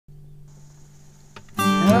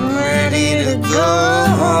go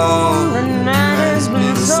home. The night has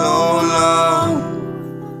been so long.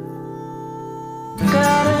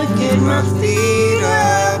 Gotta get my feet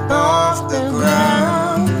up off the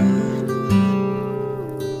ground.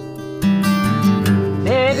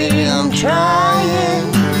 Baby, I'm trying.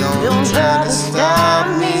 Don't try to stop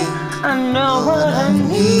me. I know what I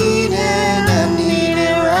need and I need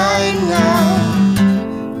it right now.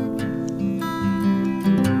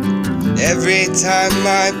 Every time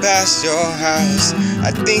I pass your house,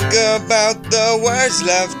 I think about the words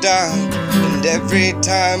left out. And every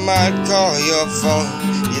time I call your phone,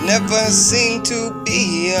 you never seem to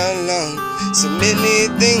be alone. So many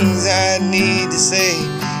things I need to say,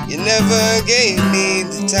 you never gave me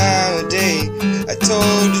the time of day. I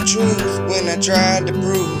told the truth when I tried to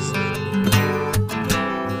prove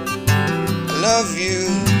I love you.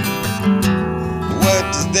 What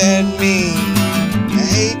does that mean? I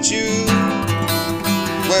hate you.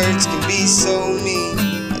 Words can be so mean.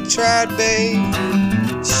 I tried, babe,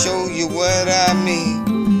 to show you what I mean.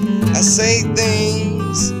 I say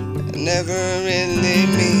things I never really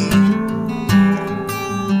mean.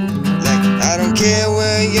 Like, I don't care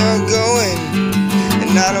where you're going,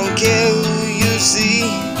 and I don't care who you see.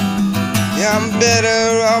 Yeah, I'm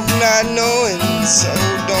better off not knowing, so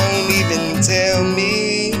don't even tell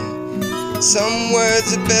me. Some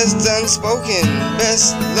words are best unspoken,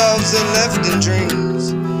 best loves are left in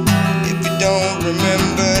dreams. If you don't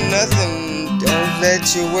remember nothing, don't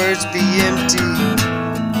let your words be empty.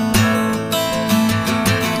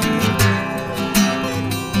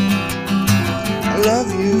 I love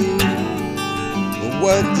you, but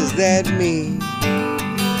what does that mean?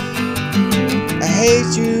 I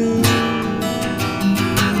hate you.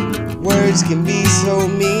 Words can be so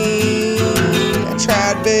mean. I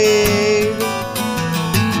tried, babe,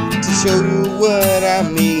 to show you what I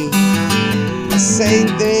mean. I say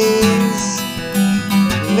things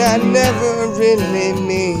that I never really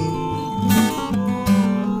mean.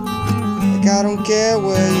 Like, I don't care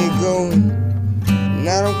where you're going, and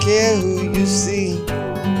I don't care who you see.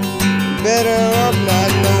 You're better off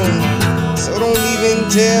not knowing, so don't even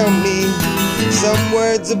tell me. Some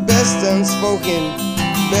words are best unspoken,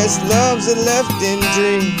 best loves are left in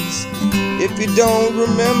dreams. If you don't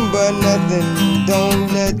remember nothing,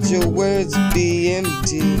 don't let your words be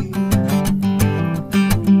empty.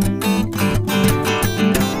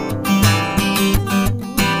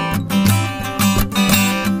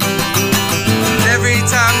 Every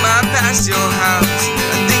time I pass your house,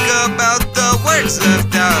 I think about the words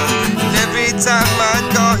left out. And every time I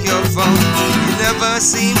call your phone, you never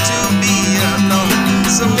seem to be alone.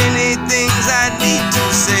 So many things I need to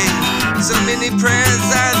say, so many prayers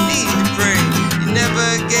I need to pray. You never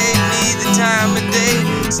gave me the time of day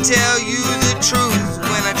to tell you the truth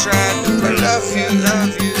when I tried to. I love you,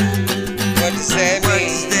 love you. What does that mean? What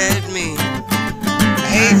does that mean? I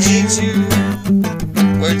hate you.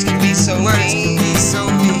 Words can be so mean.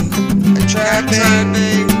 I tried,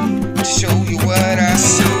 babe, to show you what I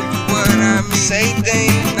mean. Say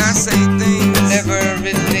things I never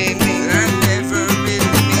really mean.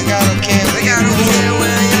 Like, I don't care where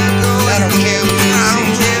you're going. I don't care who you see. I'm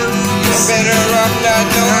better off not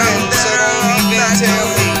knowing, so don't even tell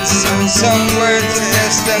me. Some words are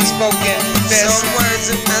best unspoken, best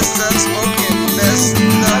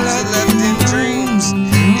loves